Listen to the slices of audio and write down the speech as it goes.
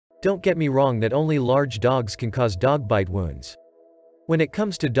Don't get me wrong that only large dogs can cause dog bite wounds. When it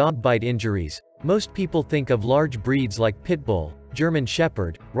comes to dog bite injuries, most people think of large breeds like Pitbull, German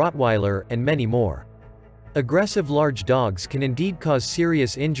Shepherd, Rottweiler, and many more. Aggressive large dogs can indeed cause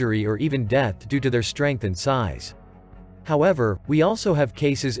serious injury or even death due to their strength and size. However, we also have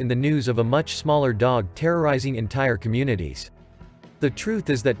cases in the news of a much smaller dog terrorizing entire communities. The truth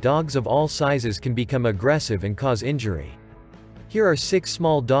is that dogs of all sizes can become aggressive and cause injury. Here are 6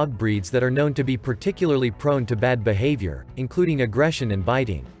 small dog breeds that are known to be particularly prone to bad behavior, including aggression and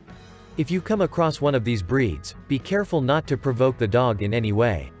biting. If you come across one of these breeds, be careful not to provoke the dog in any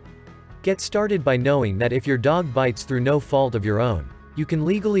way. Get started by knowing that if your dog bites through no fault of your own, you can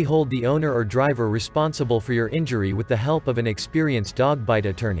legally hold the owner or driver responsible for your injury with the help of an experienced dog bite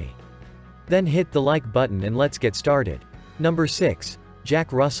attorney. Then hit the like button and let's get started. Number 6.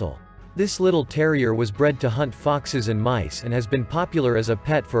 Jack Russell. This little terrier was bred to hunt foxes and mice and has been popular as a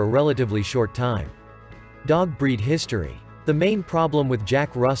pet for a relatively short time. Dog breed history. The main problem with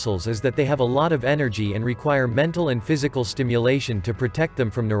Jack Russells is that they have a lot of energy and require mental and physical stimulation to protect them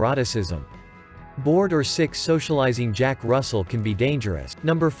from neuroticism. Bored or sick socializing Jack Russell can be dangerous.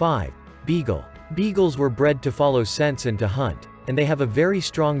 Number 5. Beagle. Beagles were bred to follow scents and to hunt, and they have a very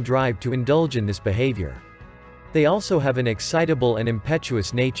strong drive to indulge in this behavior. They also have an excitable and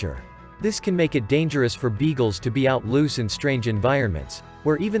impetuous nature. This can make it dangerous for beagles to be out loose in strange environments,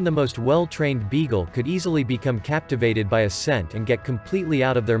 where even the most well-trained beagle could easily become captivated by a scent and get completely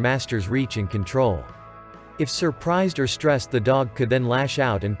out of their master's reach and control. If surprised or stressed, the dog could then lash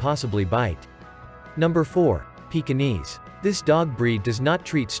out and possibly bite. Number 4. Pekingese. This dog breed does not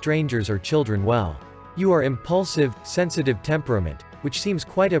treat strangers or children well. You are impulsive, sensitive temperament, which seems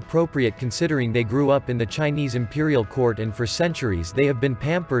quite appropriate considering they grew up in the Chinese imperial court and for centuries they have been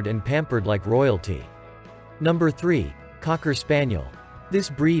pampered like royalty. Number 3. Cocker Spaniel. This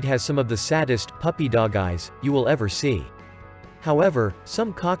breed has some of the saddest puppy dog eyes you will ever see. However,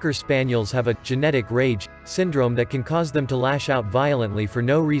 some Cocker Spaniels have a genetic rage syndrome that can cause them to lash out violently for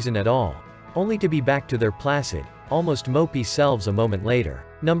no reason at all, only to be back to their placid, almost mopey selves a moment later.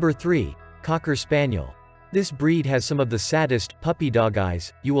 Number 3. Cocker Spaniel. This breed has some of the saddest puppy dog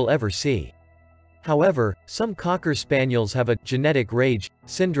eyes you will ever see. However, some Cocker Spaniels have a genetic rage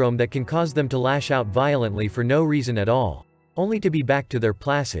syndrome that can cause them to lash out violently for no reason at all, only to be back to their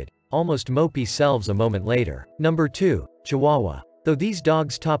placid, almost mopey selves a moment later. Number 2. Chihuahua. Though these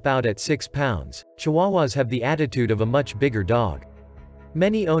dogs top out at 6 pounds, Chihuahuas have the attitude of a much bigger dog.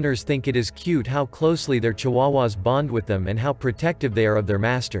 Many owners think it is cute how closely their Chihuahuas bond with them and how protective they are of their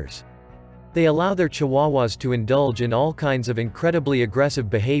masters. They allow their Chihuahuas to indulge in all kinds of incredibly aggressive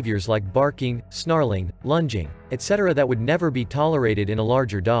behaviors like barking, snarling, lunging, etc. that would never be tolerated in a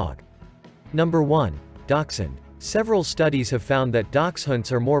larger dog. Number 1. Dachshund. Several studies have found that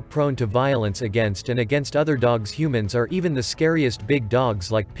dachshunds are more prone to violence against other dogs. Humans are even the scariest big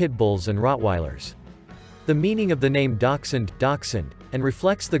dogs like pit bulls and Rottweilers. The meaning of the name dachshund, and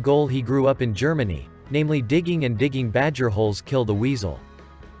reflects the goal he grew up in Germany, namely digging badger holes kill the weasel.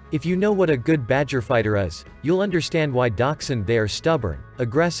 If you know what a good badger fighter is, you'll understand why dachshund they are stubborn,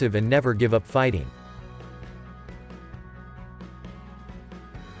 aggressive and never give up fighting.